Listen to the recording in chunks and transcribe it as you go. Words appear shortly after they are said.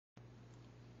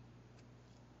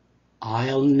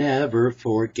I'll never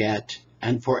forget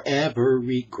and forever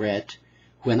regret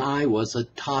when I was a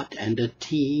tot and a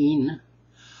teen.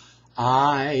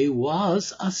 I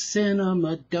was a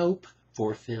cinema dope,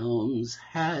 for films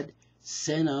had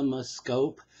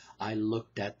cinemascope. I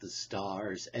looked at the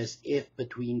stars as if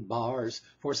between bars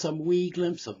for some wee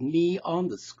glimpse of me on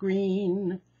the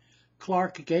screen.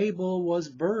 Clark Gable was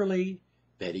burly,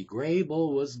 Betty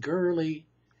Grable was girly,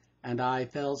 and I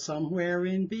fell somewhere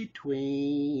in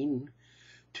between.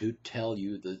 To tell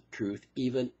you the truth,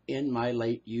 even in my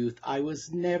late youth, I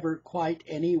was never quite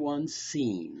anyone's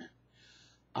scene.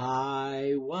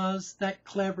 I was that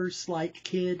clever, slight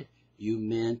kid you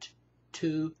meant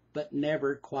to, but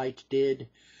never quite did.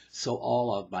 So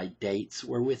all of my dates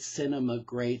were with cinema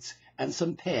greats and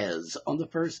some Pez on the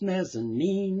first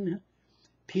mezzanine.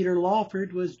 Peter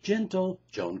Lawford was gentle,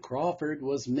 Joan Crawford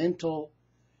was mental,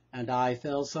 and I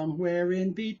fell somewhere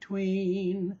in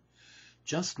between.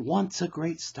 Just once a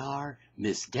great star,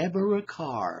 Miss Deborah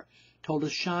Carr, told a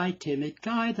shy, timid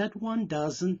guy that one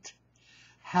doesn't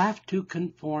have to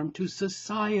conform to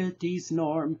society's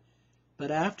norm.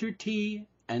 But after tea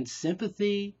and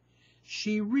sympathy,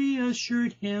 she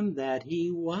reassured him that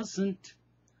he wasn't.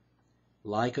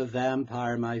 Like a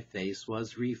vampire, my face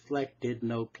was reflected,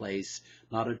 no place,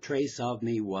 not a trace of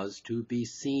me was to be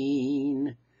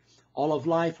seen. All of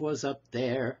life was up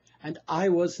there, and I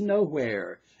was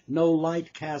nowhere, no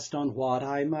light cast on what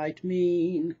I might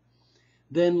mean.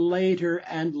 Then later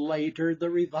and later, the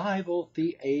Revival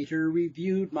Theater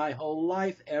reviewed my whole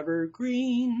life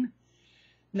evergreen.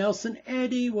 Nelson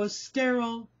Eddy was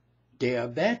sterile, Dea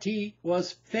Betty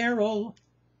was feral,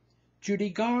 Judy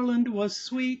Garland was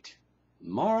sweet,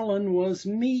 Marlon was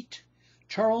meat,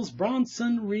 Charles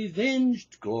Bronson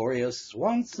revenged, Gloria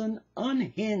Swanson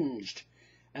unhinged,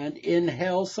 and in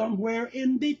hell somewhere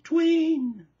in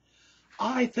between,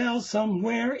 I fell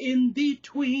somewhere in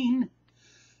between.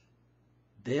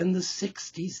 Then the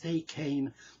 60s they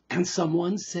came, and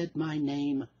someone said my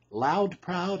name, loud,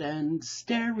 proud, and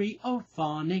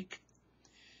stereophonic.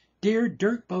 Dear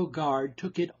Dirk Bogarde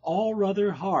took it all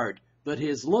rather hard, but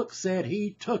his look said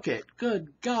he took it.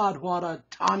 Good God, what a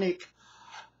tonic!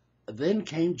 Then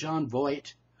came John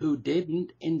Voight, who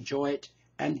didn't enjoy it,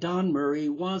 and Don Murray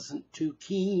wasn't too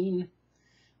keen.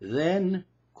 Then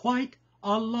quite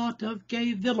a lot of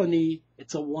gay villainy.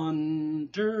 It's a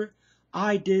wonder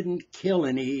I didn't kill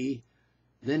any.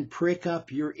 Then Prick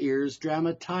Up Your Ears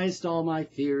dramatized all my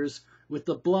fears with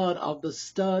the blood of the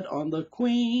stud on the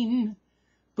queen.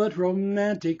 But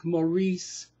romantic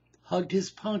Maurice hugged his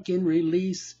punk in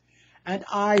release, and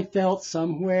I felt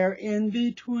somewhere in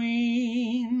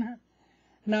between.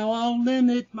 Now I'll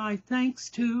limit my thanks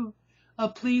to a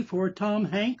plea for Tom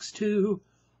Hanks to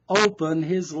open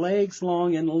his legs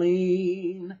long and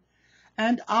lean.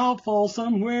 And I'll fall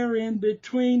somewhere in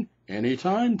between.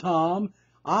 Anytime, Tom,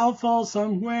 I'll fall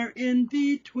somewhere in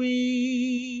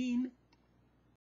between.